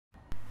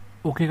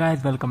Okay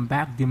guys, welcome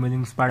back the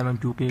amazing Spiderman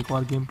 2 के एक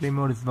और गेम प्ले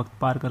में। और इस वक्त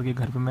पार करके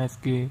घर पे मैं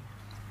इसके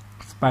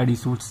स्पाइडी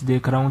सूट्स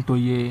देख रहा हूँ। तो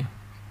ये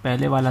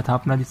पहले वाला था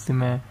अपना जिससे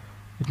मैं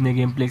इतने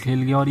गेम प्ले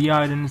खेल गया। और ये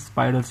आयरन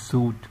स्पाइडर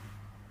सूट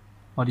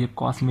और ये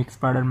कॉस्मिक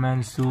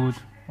स्पाइडरमैन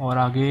सूट और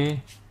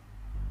आगे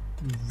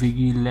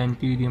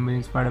विगिलेंटी द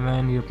अमेजिंग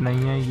स्पाइडरमैन, ये अपना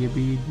ही है, ये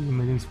भी द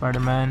अमेजिंग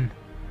स्पाइडरमैन।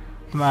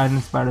 तो मैं आयरन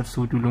स्पाइडर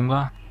सूट ही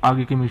लूँगा,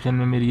 आगे के मिशन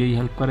में मेरी यही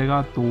हेल्प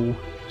करेगा। तो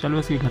चलो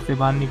इसके घर से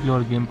बाहर निकलो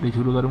और गेम प्ले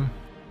शुरू करूँ।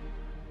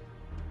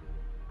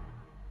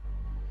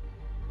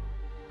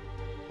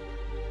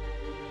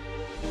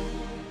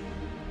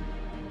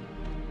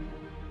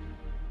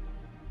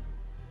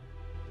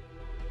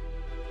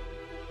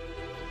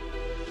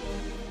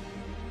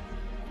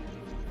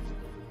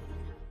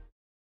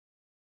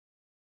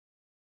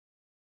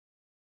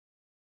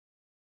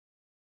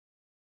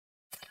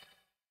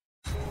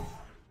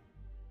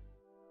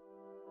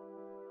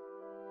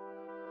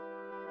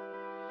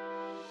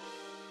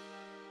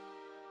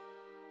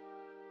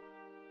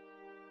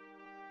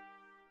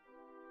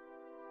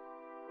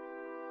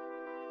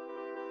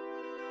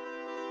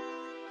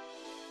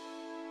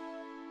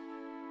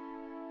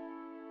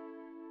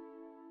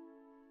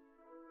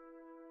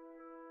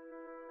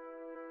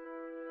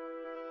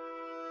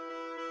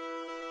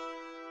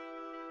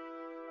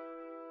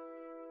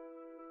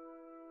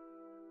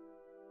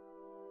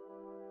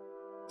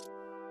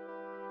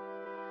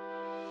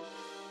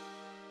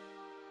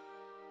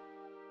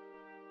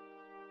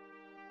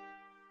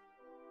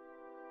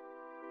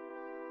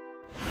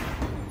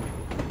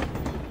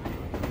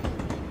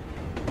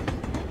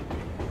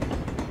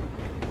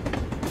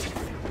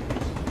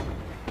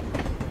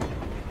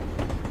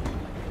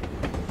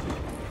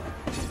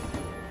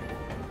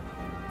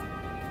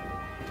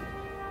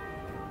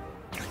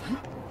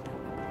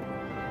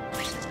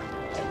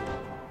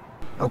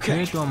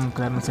 Okay, तो हम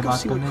क्रैबन से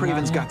बात करने जा रहे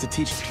हैं।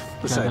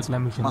 क्या अगला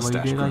मिशन वही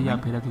देगा या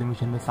फिर अगले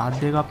मिशन में साथ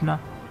देगा अपना।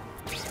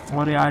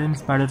 और ये आयरन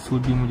स्पाइडर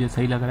सूट भी मुझे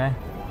सही लग रहा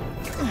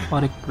है।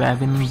 और एक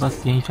क्रैबन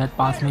बस यहीं शायद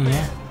पास में ही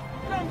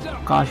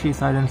है। काश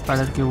इस आयरन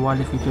स्पाइडर के वो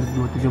वाले फीचर्स भी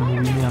होते जो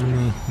मूवी में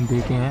हमने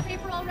देखे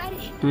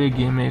हैं। तो ये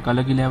गेम में एक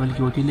अलग ही लेवल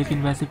की होती,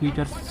 लेकिन वैसे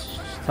फीचर्स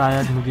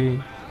शायद मुझे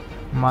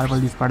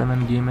मार्वल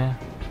स्पाइडरमैन गेम है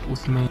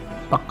उसमें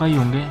पक्का ही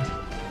होंगे।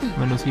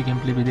 मैंने उसकी गेम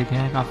प्ले भी देखे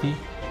हैं काफ़ी,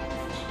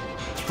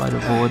 पर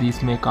वो और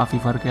इसमें काफ़ी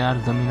फ़र्क है यार,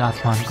 ज़मीन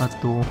आसमान का।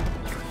 तो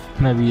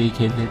मैं भी यही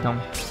खेल लेता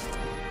हूँ।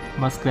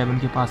 बस क्रैबन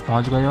के पास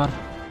पहुँच गए और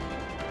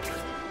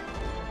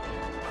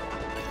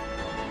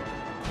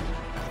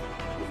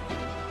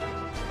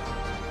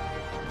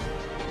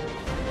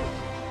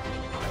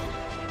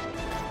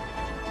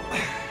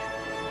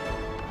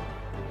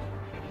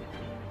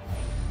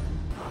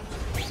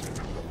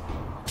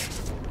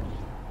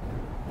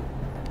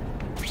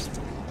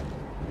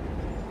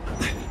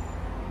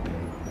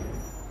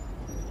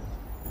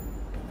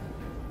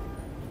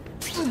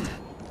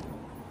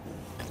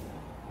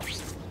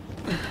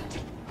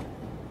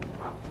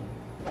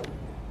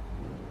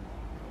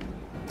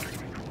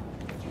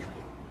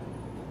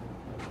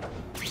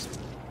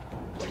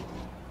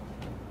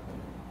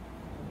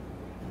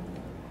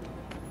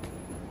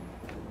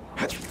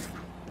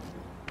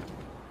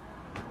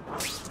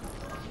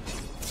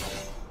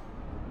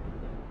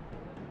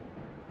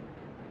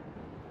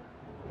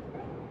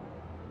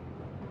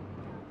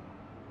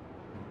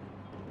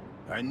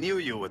I knew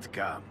you would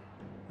come.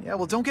 Yeah,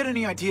 well, don't get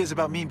any ideas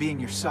about me being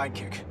your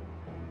sidekick.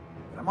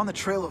 But I'm on the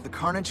trail of the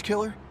Carnage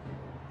Killer.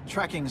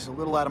 Tracking's a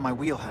little out of my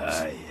wheelhouse.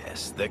 Ah,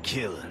 yes, the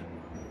killer.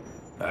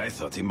 I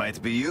thought he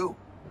might be you.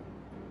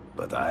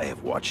 But I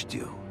have watched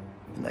you,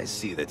 and I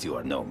see that you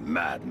are no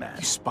madman.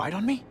 You spied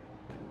on me?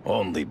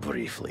 Only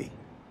briefly.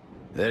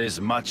 There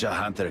is much a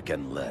hunter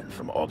can learn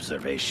from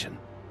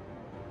observation.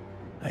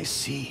 I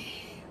see.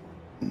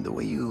 In the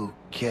way you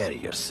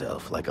carry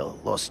yourself like a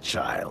lost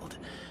child.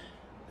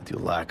 That you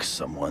lack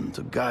someone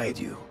to guide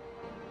you,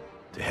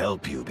 to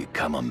help you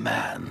become a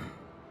man.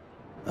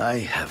 I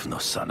have no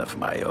son of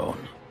my own.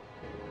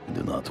 I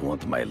do not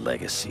want my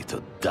legacy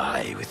to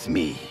die with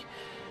me.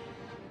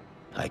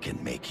 I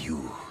can make you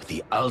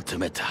the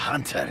ultimate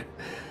hunter.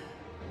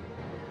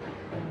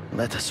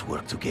 Let us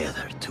work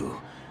together to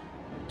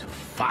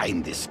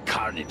find this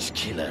Carnage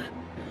Killer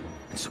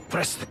and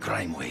suppress the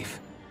crime wave.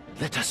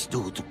 Let us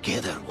do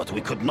together what we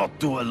could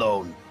not do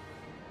alone.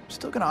 I'm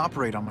still gonna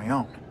operate on my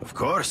own. Of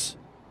course.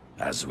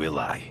 As will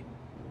I.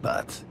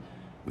 But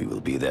we will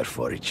be there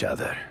for each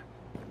other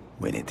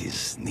when it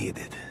is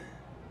needed.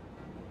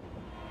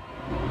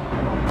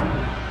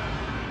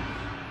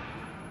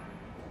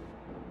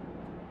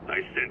 I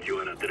sent you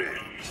an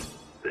address.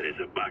 There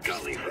is a back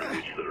alley from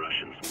which the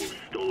Russians move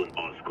stolen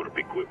Oscorp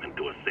equipment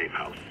to a safe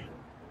house.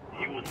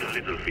 Use the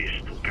little fish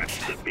to catch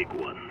the big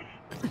ones.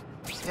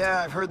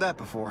 Yeah, I've heard that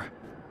before.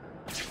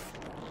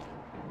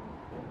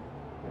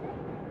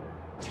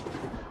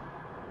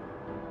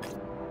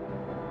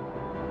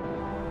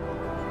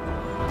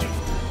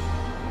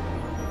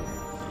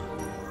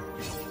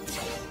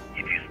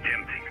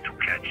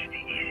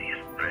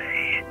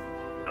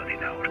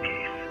 In our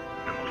case,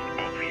 the most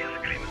obvious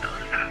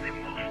criminals are the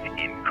most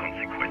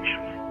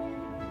inconsequential.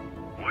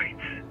 Wait.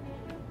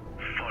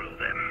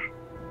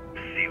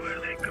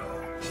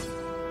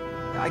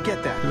 I get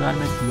that. तो यार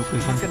मैं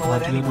location I'm पे not gonna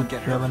पहुंच let गया, anyone कुछ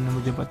get travel hurt. ने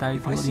मुझे बताई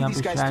If थी I और see यहाँ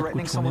these पे guys शायद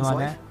threatening कुछ होने someone's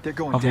वाला life, है। they're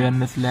going down.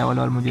 Awareness level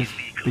और मुझे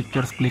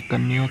पिक्चर्स क्लिक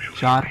करनी है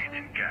 4।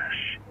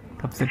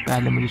 सबसे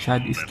पहले मुझे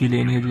शायद इसकी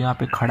लेनी है जो यहाँ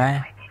पे खड़ा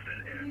है,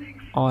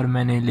 और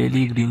मैंने ले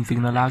ली, ग्रीन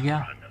सिग्नल आ गया।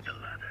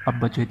 अब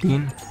बचे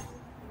 3।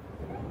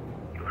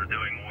 You're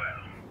doing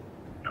well.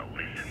 Now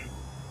listen.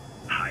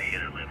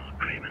 Higher level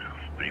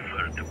criminals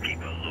prefer to keep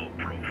a low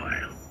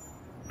profile.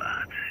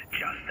 But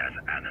just as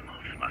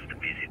animals must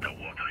visit a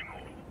watering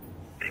hole,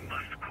 they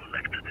must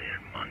collect their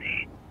money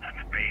and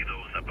pay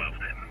those above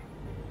them.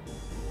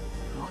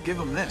 I'll give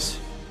them this.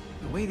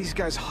 The way these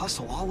guys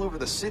hustle all over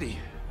the city,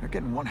 they're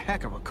getting one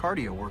heck of a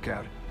cardio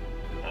workout.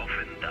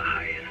 Often the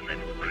highest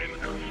level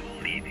criminals will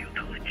lead you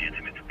to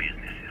legitimate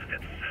businesses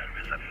that serve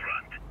as a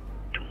front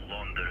to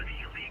launder the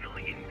illegal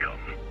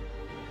income.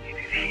 It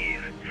is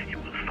here you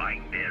will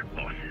find their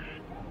bosses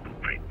who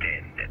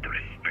pretend at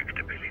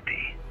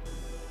respectability.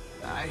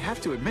 I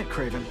have to admit,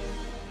 Craven,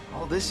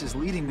 all this is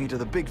leading me to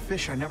the big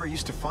fish I never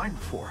used to find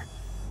before.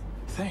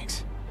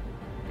 Thanks.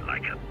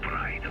 Like a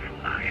pride of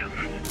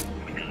lions,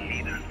 with a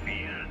leader's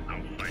fear and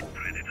outside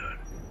predator,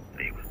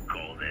 they will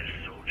call their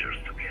soldiers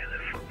together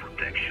for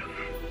protection.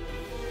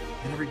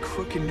 And every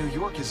crook in New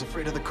York is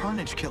afraid of the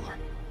Carnage Killer.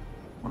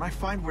 When I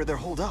find where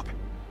they're holed up,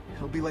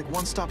 it'll be like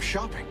one-stop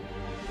shopping.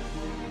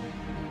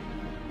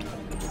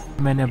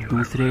 मैंने अब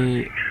दूसरे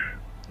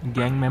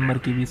gang member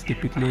की भी इसकी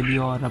pick ले ली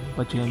और अब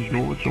बचे हैं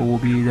 2, तो वो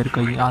भी इधर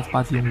कहीं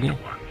आसपास ही होंगे।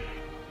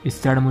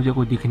 इस साइड मुझे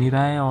कोई दिख नहीं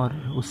रहा है और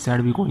उस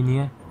साइड भी कोई नहीं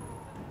है,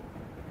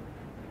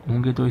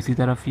 होंगे तो इसी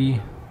तरफ ही।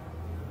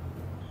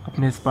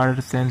 अपने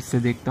स्पाइडर सेंस से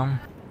देखता हूँ।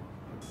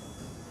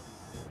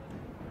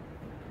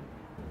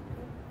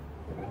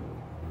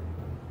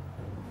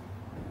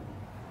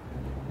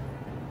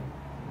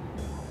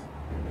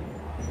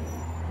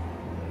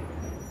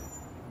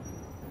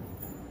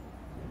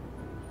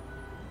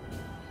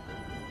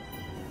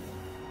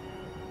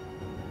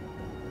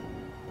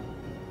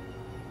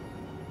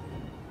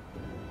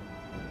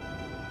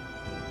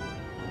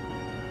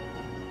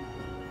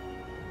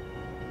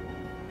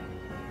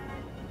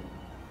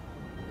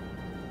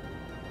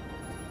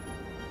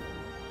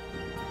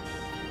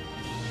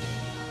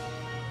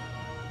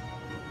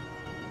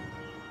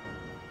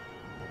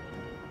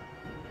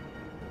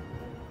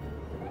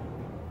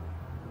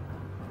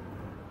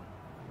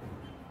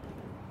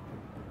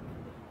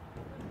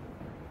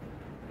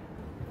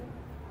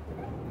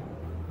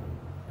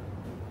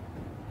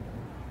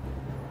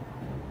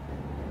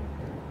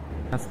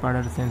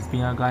 स्पाइडर सेंस भी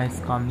यहाँ गाइस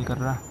काम नहीं कर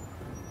रहा।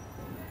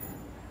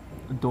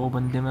 2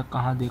 बंदे मैं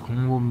कहाँ देखूँ,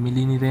 वो मिल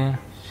ही नहीं रहे।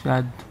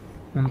 शायद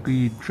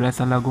उनकी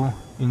ड्रेस अलग हो,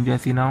 इन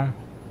जैसी ना हो,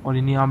 और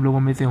इन्हीं आम लोगों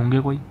में से होंगे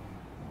कोई।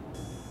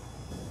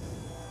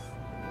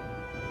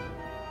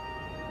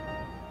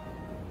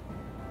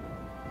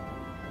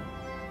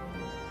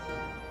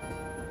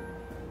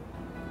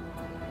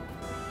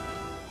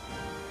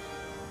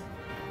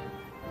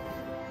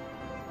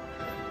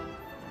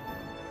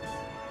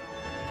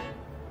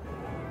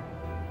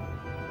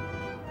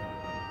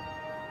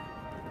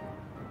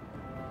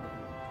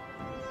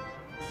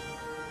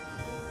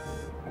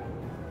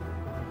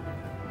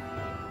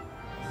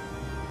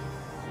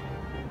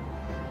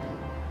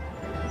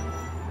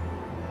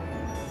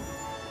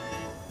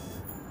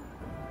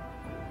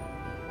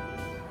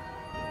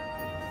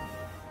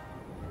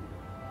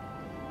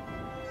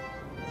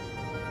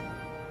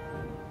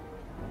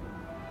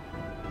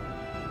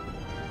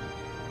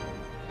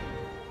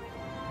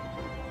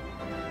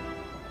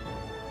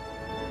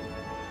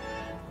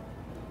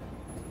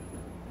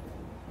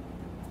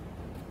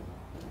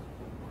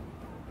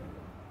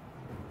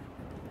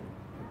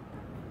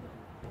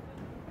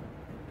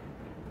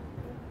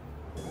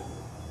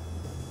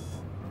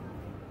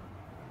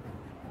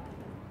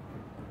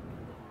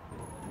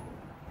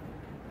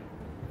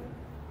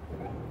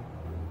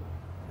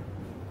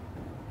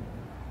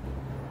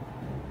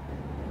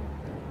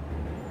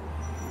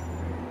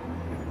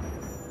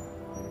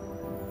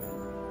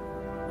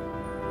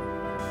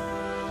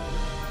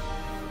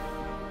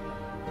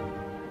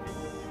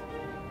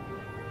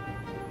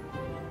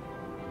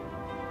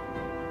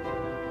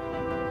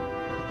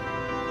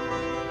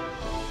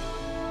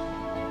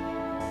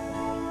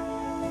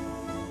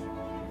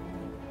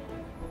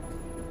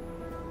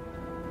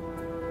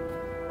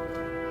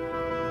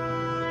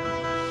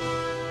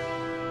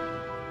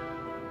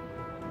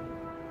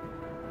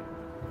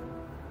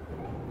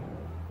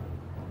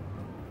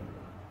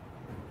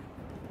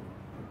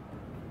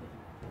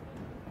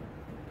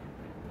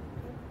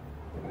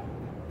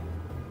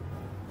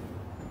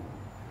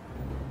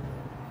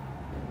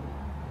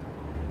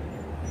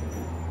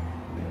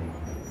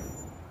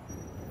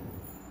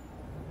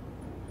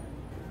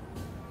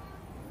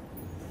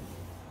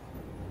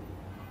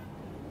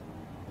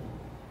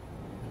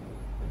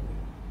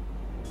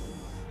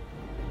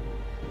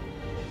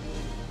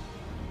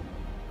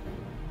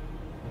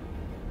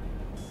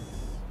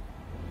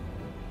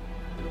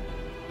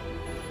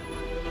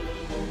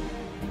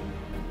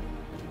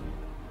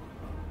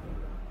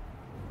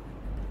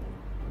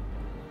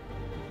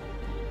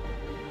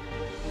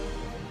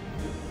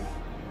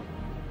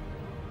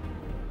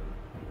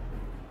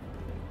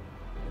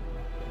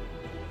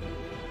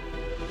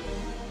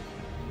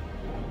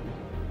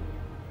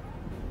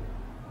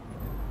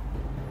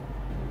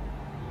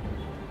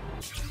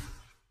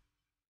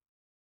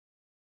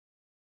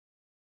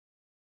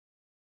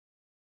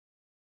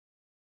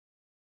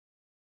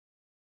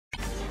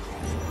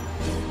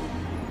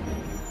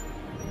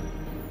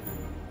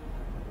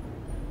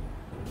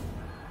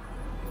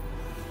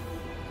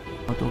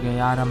 हो गया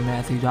यार, अब मैं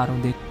ऐसे ही जा रहा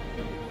हूँ देख।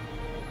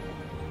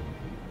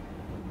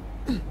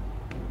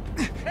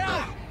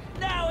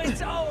 Now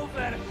it's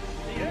over.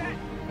 See that?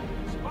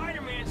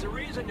 Spider-Man's the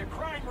reason the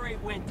crime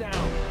rate went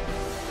down.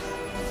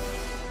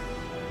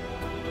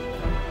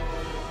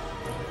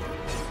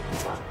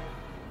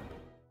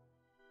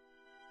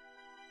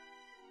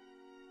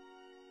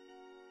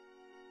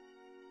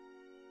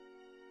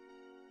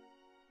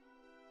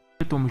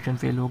 तो मिशन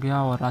फेल हो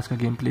गया और आज का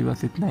गेम प्ले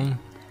बस इतना ही।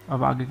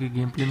 अब आगे के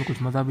गेम प्ले में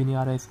कुछ मज़ा भी नहीं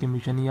आ रहा है, इसके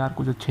मिशन ही यार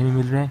कुछ अच्छे नहीं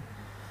मिल रहे हैं।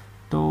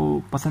 तो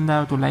पसंद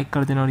आया तो लाइक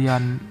कर देना और यार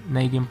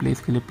नई गेम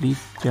प्लेस के लिए प्लीज़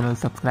चैनल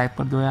सब्सक्राइब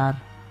कर दो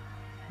यार।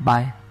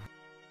 बाय।